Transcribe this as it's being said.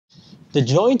The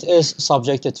joint is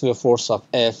subjected to a force of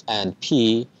F and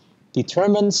P.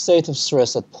 Determine state of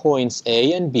stress at points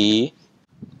A and B,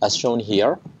 as shown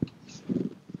here.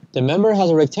 The member has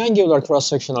a rectangular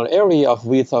cross-sectional area of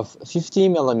width of 50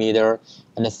 mm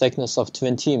and a thickness of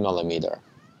 20 mm.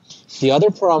 The other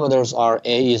parameters are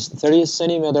A is 30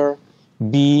 cm,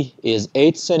 B is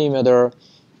 8 cm,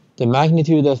 the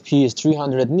magnitude of P is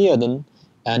 300 Newton,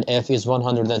 and F is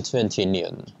 120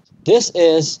 Newton. This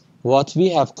is what we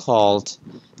have called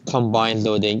combined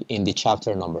loading in the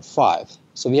chapter number 5.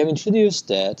 So we have introduced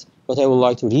that, but I would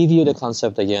like to review the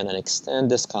concept again and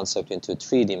extend this concept into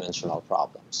three-dimensional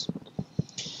problems.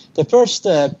 The first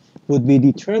step would be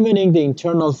determining the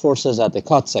internal forces at the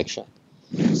cut section.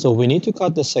 So we need to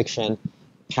cut the section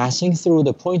passing through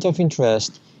the point of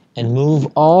interest and move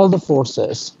all the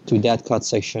forces to that cut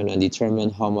section and determine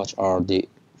how much are the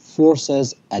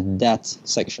forces at that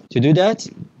section. To do that,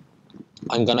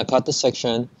 I'm going to cut the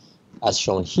section as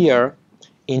shown here.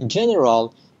 In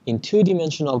general, in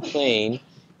two-dimensional plane,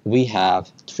 we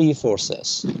have three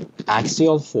forces: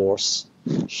 axial force,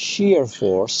 shear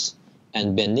force,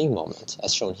 and bending moment,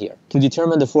 as shown here. To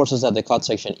determine the forces at the cut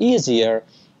section easier,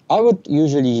 I would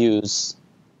usually use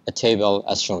a table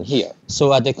as shown here.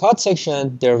 So at the cut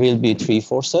section, there will be three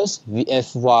forces: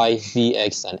 Fy,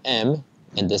 Vx, and M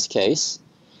in this case.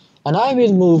 And I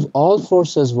will move all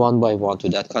forces one by one to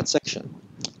that cut section.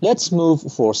 Let's move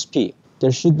force P.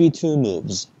 There should be two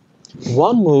moves.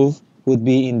 One move would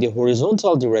be in the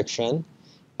horizontal direction.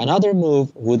 Another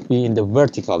move would be in the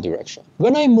vertical direction.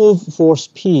 When I move force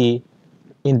P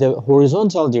in the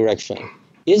horizontal direction,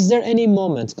 is there any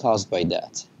moment caused by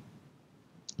that?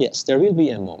 Yes, there will be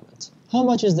a moment. How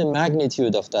much is the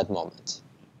magnitude of that moment?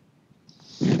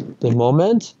 The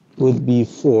moment would be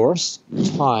force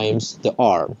times the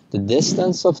arm, the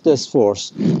distance of this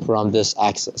force from this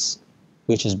axis,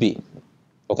 which is B.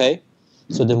 Okay?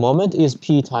 So the moment is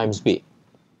P times B.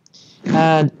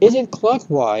 And is it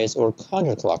clockwise or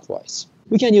counterclockwise?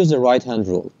 We can use the right-hand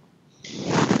rule.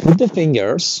 Put the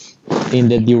fingers in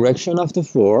the direction of the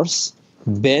force.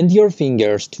 Bend your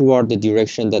fingers toward the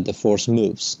direction that the force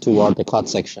moves, toward the cut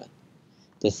section.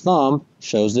 The thumb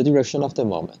shows the direction of the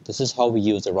moment. This is how we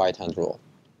use the right-hand rule.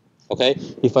 Okay?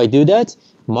 If I do that,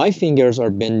 my fingers are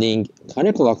bending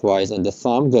counterclockwise and the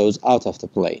thumb goes out of the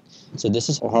plane. So this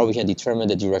is how we can determine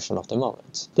the direction of the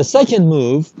moment. The second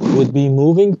move would be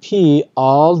moving P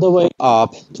all the way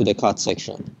up to the cut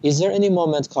section. Is there any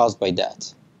moment caused by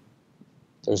that?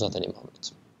 There's not any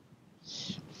moment.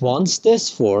 Once this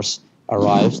force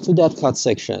arrives to that cut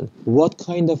section, what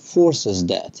kind of force is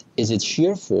that? Is it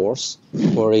shear force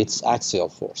or it's axial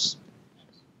force?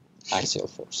 Axial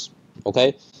force.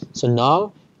 Okay? So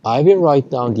now I will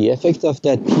write down the effect of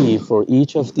that P for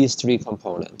each of these three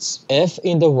components. F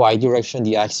in the y direction,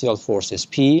 the axial force is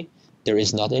P. There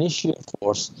is not any shear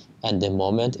force, and the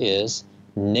moment is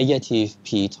negative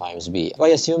P times B. I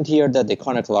assumed here that the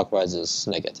counterclockwise is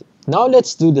negative. Now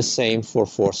let's do the same for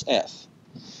force F.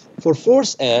 For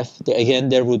force F, again,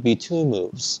 there would be two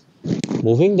moves.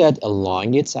 Moving that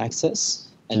along its axis,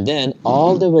 and then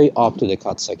all the way up to the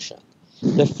cut section.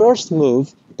 The first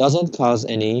move doesn't cause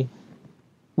any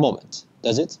moment,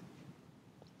 does it?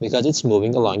 Because it's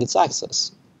moving along its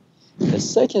axis. The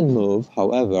second move,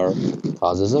 however,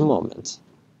 causes a moment.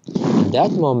 And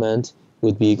that moment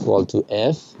would be equal to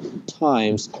F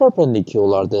times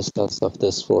perpendicular distance of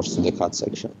this force to the cut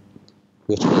section,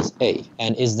 which is A.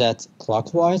 And is that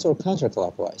clockwise or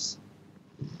counterclockwise?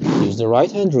 Use the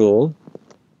right-hand rule.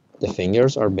 The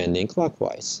fingers are bending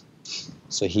clockwise.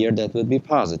 So here that would be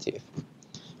positive.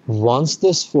 Once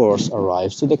this force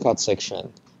arrives to the cut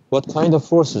section, what kind of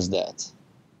force is that?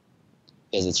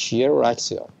 Is it shear or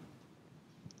axial?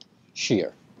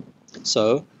 Shear.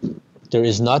 So there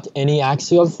is not any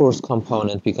axial force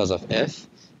component because of F.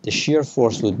 The shear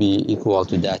force would be equal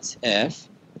to that F,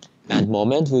 and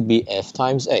moment would be F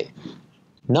times A.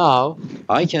 Now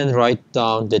I can write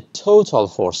down the total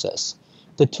forces.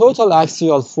 The total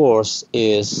axial force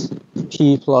is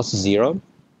P plus 0.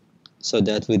 So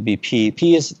that would be P.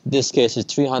 P is, in this case, is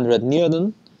 300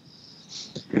 Newton.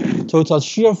 Total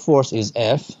shear force is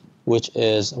F, which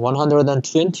is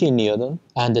 120 Newton.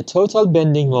 And the total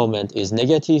bending moment is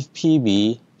negative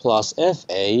PB plus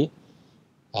FA.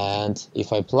 And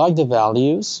if I plug the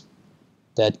values,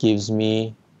 that gives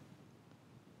me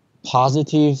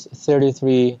positive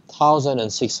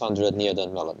 33,600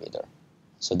 Newton millimeter.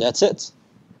 So that's it.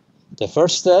 The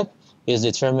first step is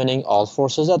determining all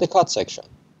forces at the cut section.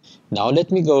 Now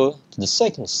let me go to the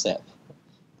second step.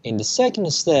 In the second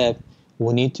step,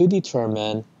 we need to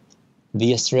determine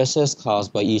the stresses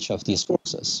caused by each of these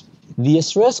forces. The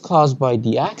stress caused by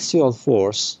the axial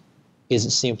force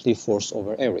is simply force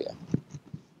over area.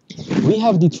 We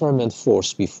have determined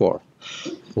force before.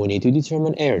 We need to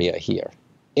determine area here.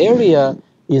 Area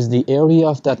is the area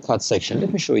of that cut section.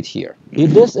 Let me show it here.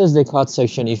 If this is the cut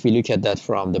section, if we look at that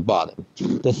from the bottom,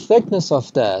 the thickness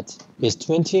of that is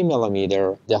 20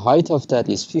 millimeter. The height of that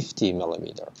is 50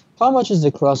 millimeter. How much is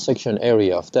the cross-section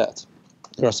area of that?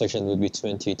 Cross-section would be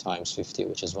 20 times 50,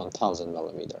 which is 1000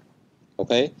 millimeter.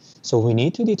 Okay, so we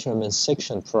need to determine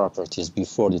section properties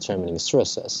before determining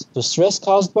stresses. The stress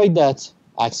caused by that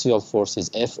axial force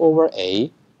is F over A.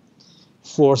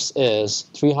 Force is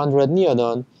 300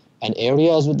 Newton, and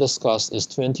area, as we discussed, is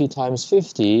 20 times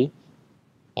 50.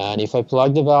 And if I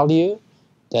plug the value,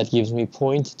 that gives me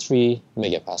 0.3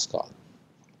 megapascal.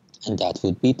 And that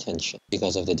would be tension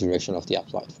because of the direction of the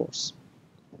applied force.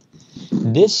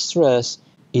 This stress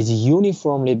is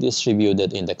uniformly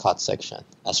distributed in the cut section,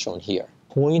 as shown here.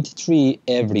 0.3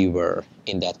 everywhere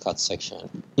in that cut section,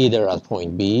 either at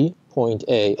point B, point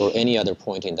A, or any other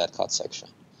point in that cut section.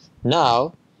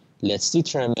 Now, let's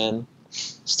determine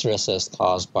stresses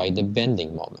caused by the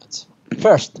bending moment.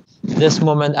 First, this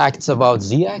moment acts about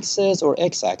z-axis or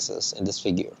x-axis in this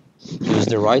figure. Use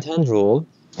the right-hand rule.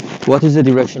 What is the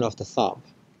direction of the thumb?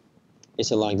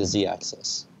 It's along the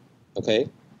z-axis. Okay?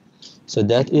 So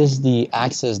that is the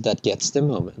axis that gets the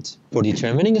moment. For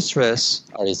determining stress,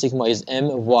 our sigma is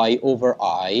my over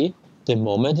I. The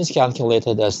moment is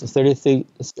calculated as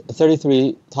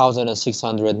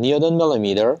 33,600 Newton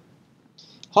millimeter.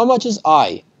 How much is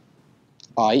I?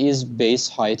 I is base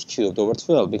height cubed over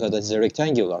 12 because it's a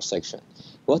rectangular section.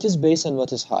 What is base and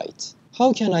what is height?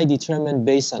 How can I determine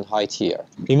base and height here?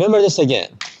 Remember this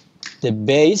again. The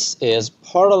base is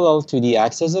parallel to the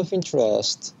axis of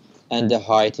interest, and the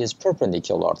height is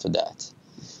perpendicular to that.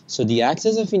 So the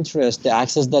axis of interest, the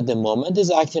axis that the moment is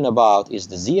acting about, is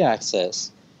the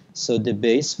z-axis. So the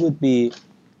base would be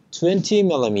 20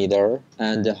 millimeter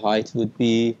and the height would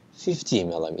be 50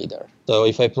 millimeter. So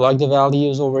if I plug the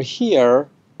values over here,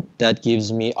 that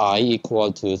gives me I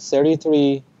equal to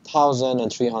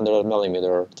 33,300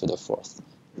 millimeter to the fourth.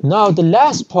 Now the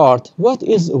last part, what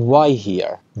is y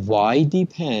here? Y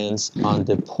depends on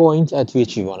the point at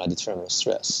which you want to determine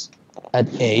stress. At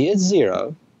A it's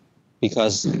 0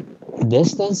 because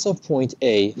distance of point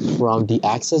A from the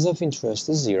axis of interest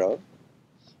is 0.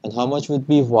 And how much would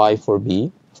be y for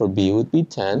B? For B would be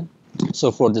 10.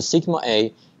 So for the sigma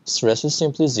A, stress is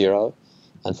simply 0.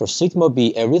 And for sigma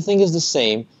B, everything is the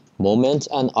same. Moment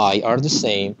and I are the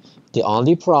same. The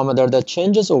only parameter that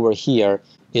changes over here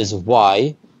is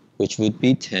y, which would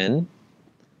be 10.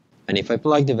 And if I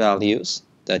plug the values,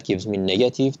 that gives me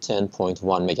negative 10.1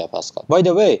 megapascal. By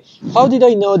the way, how did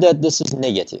I know that this is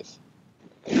negative?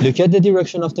 Look at the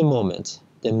direction of the moment.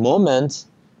 The moment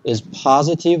is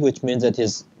positive, which means that it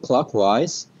is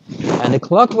clockwise. And the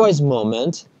clockwise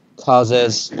moment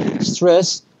causes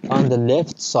stress on the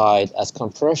left side as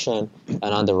compression and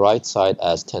on the right side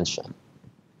as tension.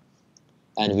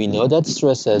 And we know that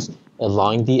stresses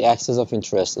along the axis of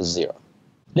interest is 0.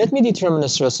 Let me determine the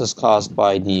stresses caused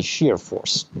by the shear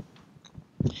force.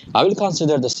 I will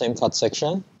consider the same cut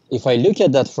section. If I look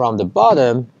at that from the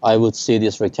bottom, I would see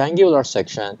this rectangular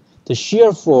section. The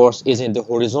shear force is in the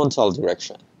horizontal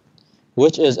direction,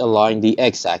 which is along the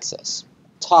x-axis.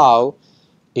 Tau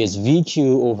is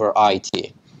VQ over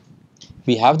IT.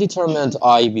 We have determined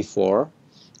I before.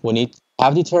 We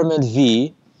have determined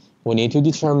V. We need to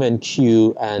determine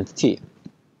Q and T.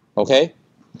 Okay?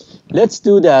 Let's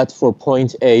do that for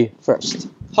point A first.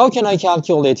 How can I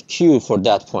calculate Q for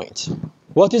that point?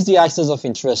 What is the axis of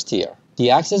interest here?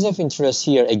 The axis of interest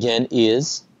here again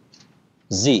is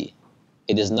Z.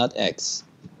 It is not X.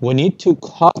 We need to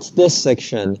cut this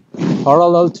section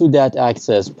parallel to that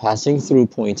axis passing through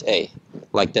point A,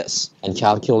 like this, and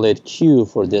calculate Q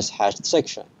for this hashed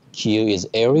section. Q is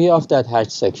area of that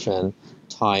hashed section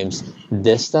times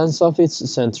distance of its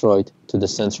centroid to the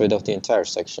centroid of the entire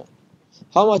section.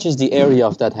 How much is the area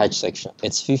of that hashed section?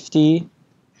 It's 50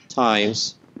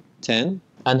 times 10.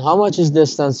 And how much is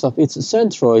distance of its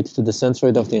centroid to the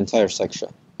centroid of the entire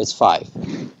section? It's 5.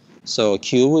 So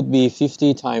Q would be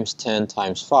 50 times 10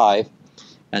 times 5,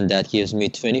 and that gives me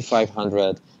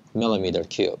 2500 millimeter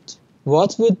cubed.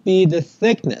 What would be the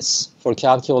thickness for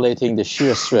calculating the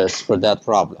shear stress for that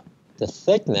problem? The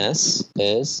thickness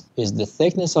is the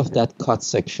thickness of that cut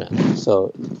section.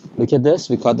 So look at this.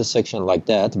 We cut the section like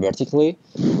that vertically.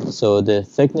 So the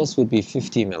thickness would be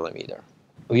 50 millimeter.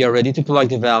 We are ready to plug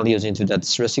the values into that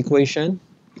stress equation.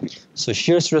 So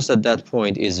shear stress at that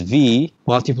point is V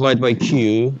multiplied by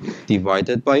Q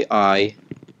divided by I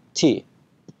T.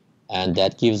 And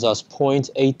that gives us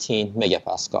 0.18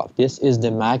 megapascal. This is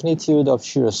the magnitude of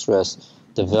shear stress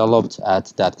developed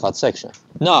at that cut section.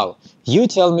 Now, you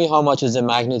tell me how much is the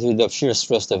magnitude of shear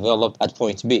stress developed at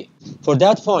point B. For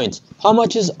that point, how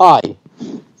much is I?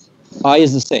 I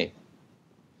is the same.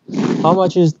 How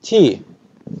much is T?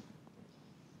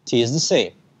 T is the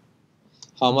same.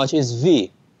 How much is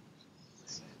V?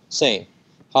 Same.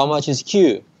 How much is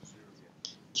Q?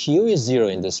 Q is 0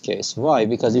 in this case. Why?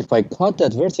 Because if I cut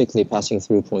that vertically passing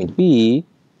through point B,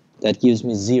 that gives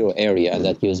me 0 area, and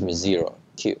that gives me 0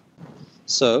 Q.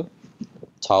 So,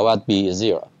 tau at B is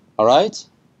 0. Alright?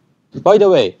 By the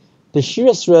way, the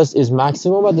shear stress is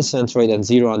maximum at the centroid and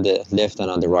 0 on the left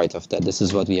and on the right of that. This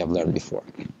is what we have learned before.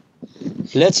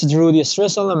 Let's draw the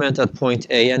stress element at point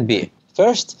A and B.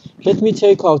 First, let me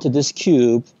take out this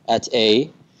cube at A.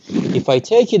 If I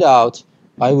take it out,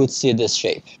 I would see this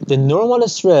shape. The normal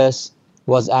stress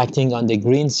was acting on the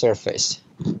green surface.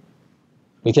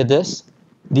 Look at this.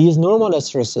 These normal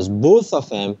stresses, both of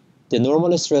them, the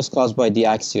normal stress caused by the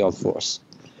axial force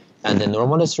and the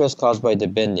normal stress caused by the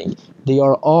bending, they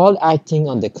are all acting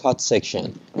on the cut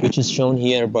section, which is shown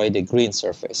here by the green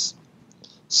surface.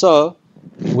 So,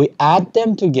 we add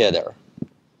them together.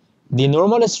 The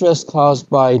normal stress caused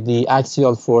by the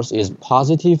axial force is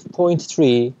positive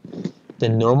 0.3. The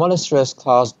normal stress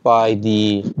caused by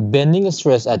the bending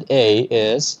stress at A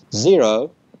is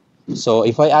 0. So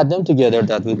if I add them together,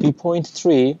 that would be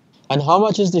 0.3. And how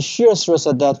much is the shear stress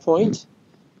at that point?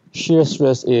 Shear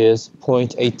stress is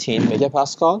 0.18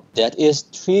 megapascal. That is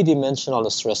three-dimensional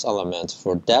stress element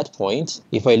for that point.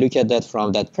 If I look at that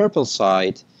from that purple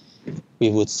side, we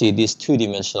would see this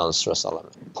two-dimensional stress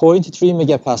element. 0.3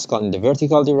 megapascal in the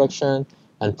vertical direction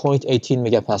and 0.18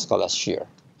 megapascal as shear.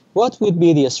 What would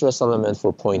be the stress element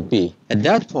for point B? At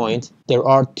that point, there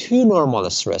are two normal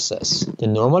stresses. The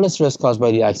normal stress caused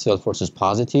by the axial force is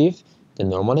positive. The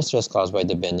normal stress caused by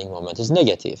the bending moment is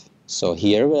negative. So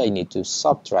here I need to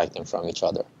subtract them from each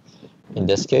other. In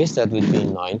this case, that would be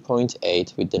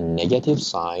 9.8 with the negative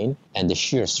sign, and the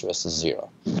shear stress is 0.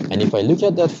 And if I look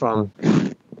at that from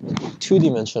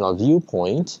two-dimensional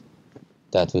viewpoint,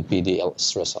 that would be the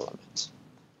stress element.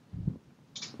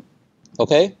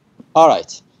 Okay? All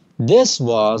right. This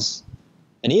was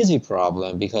an easy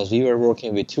problem because we were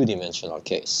working with two-dimensional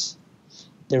case.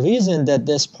 The reason that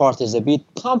this part is a bit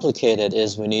complicated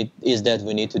is that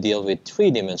we need to deal with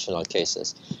three-dimensional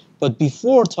cases. But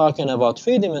before talking about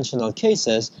three-dimensional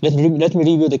cases, let me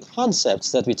review the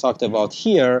concepts that we talked about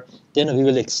here, then we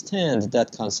will extend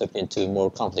that concept into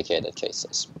more complicated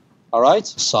cases. All right?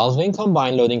 Solving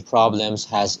combined loading problems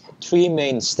has three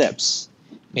main steps.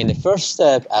 In the first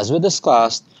step, as we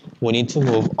discussed, we need to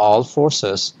move all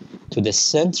forces to the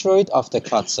centroid of the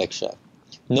cut section.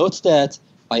 Note that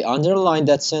I underlined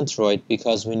that centroid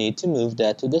because we need to move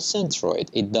that to the centroid.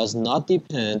 It does not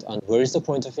depend on where is the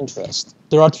point of interest.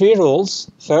 There are three rules.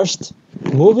 First,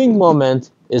 moving moment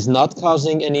is not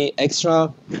causing any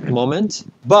extra moment,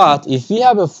 but if we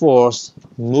have a force,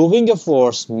 moving a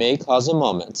force may cause a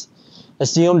moment.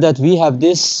 Assume that we have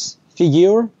this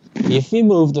figure. If we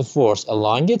move the force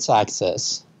along its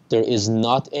axis, there is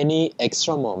not any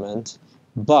extra moment,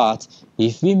 but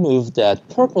if we move that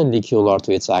perpendicular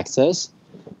to its axis,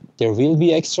 there will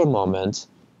be extra moment,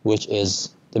 which is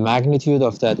the magnitude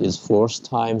of that is force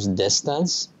times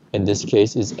distance. In this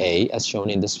case is A, as shown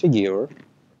in this figure.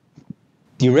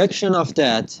 Direction of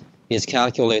that is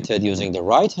calculated using the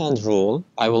right-hand rule.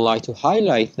 I would like to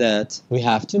highlight that we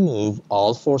have to move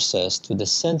all forces to the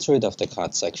centroid of the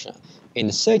cut section. In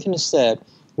the second step,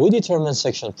 we determine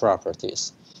section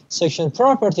properties. Section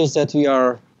properties that we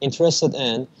are interested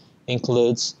in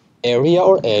includes area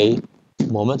or A,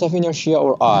 moment of inertia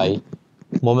or I,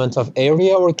 moment of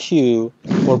area or Q,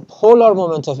 or polar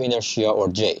moment of inertia or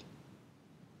J.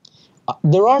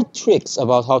 There are tricks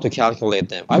about how to calculate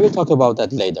them. I will talk about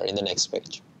that later in the next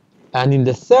page. And in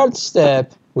the third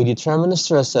step, we determine the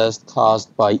stresses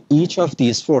caused by each of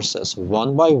these forces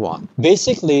one by one.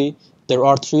 Basically, there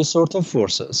are three sorts of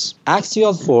forces.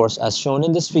 Axial force, as shown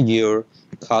in this figure,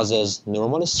 causes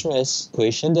normal stress.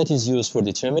 Equation that is used for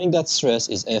determining that stress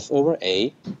is F over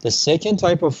A. The second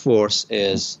type of force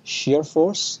is shear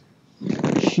force.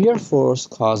 Shear force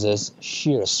causes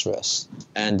shear stress,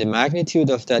 and the magnitude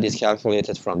of that is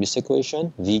calculated from this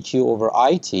equation, VQ over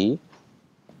IT.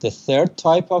 The third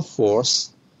type of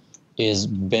force is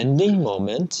bending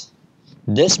moment.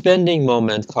 This bending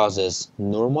moment causes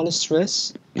normal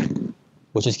stress,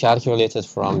 which is calculated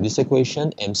from this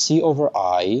equation, MC over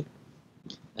I.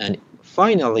 And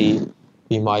finally,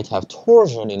 we might have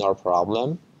torsion in our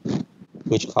problem,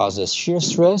 which causes shear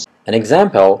stress. An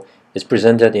example is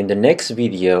presented in the next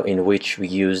video, in which we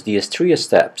use these three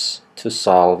steps to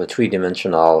solve a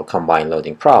three-dimensional combined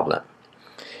loading problem.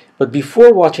 But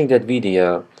before watching that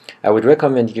video, I would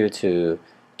recommend you to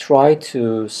try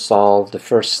to solve the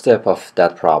first step of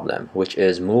that problem, which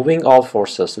is moving all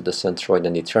forces to the centroid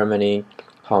and determining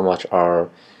how much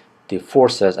are the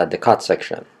forces at the cut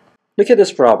section. Look at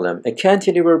this problem. A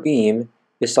cantilever beam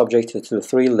is subjected to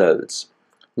 3 loads.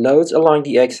 Loads along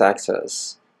the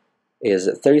x-axis is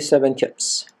 37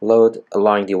 kips. Load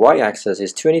along the y-axis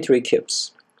is 23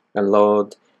 kips. And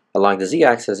load along the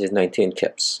z-axis is 19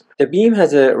 kips. The beam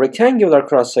has a rectangular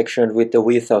cross-section with a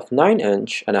width of 9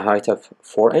 inch and a height of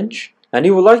 4 inch. And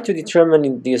you would like to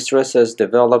determine the stresses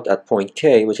developed at point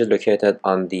K, which is located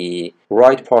on the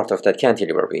right part of that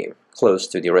cantilever beam, close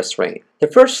to the restraint. The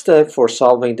first step for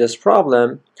solving this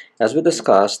problem, as we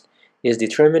discussed, is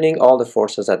determining all the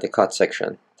forces at the cut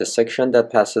section, the section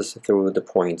that passes through the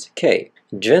point K.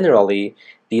 Generally,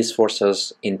 these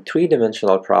forces in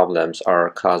 3-dimensional problems are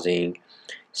causing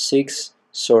 6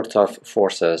 sort of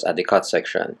forces at the cut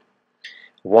section.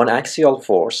 1 axial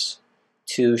force,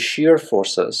 2 shear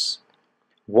forces,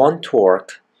 1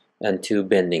 torque, and 2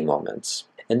 bending moments.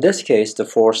 In this case, the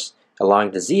force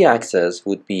along the z-axis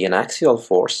would be an axial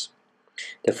force.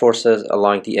 The forces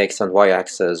along the x and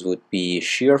y-axis would be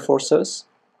shear forces.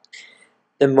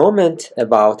 The moment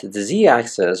about the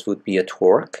z-axis would be a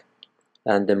torque,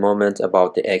 and the moment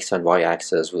about the x and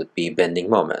y-axis would be bending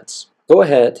moments. Go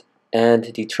ahead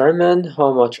and determine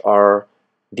how much are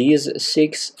these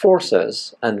 6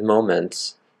 forces and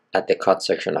moments at the cut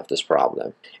section of this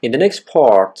problem. In the next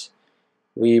part,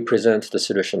 we present the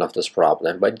solution of this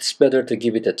problem, but it's better to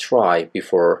give it a try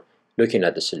before looking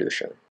at the solution.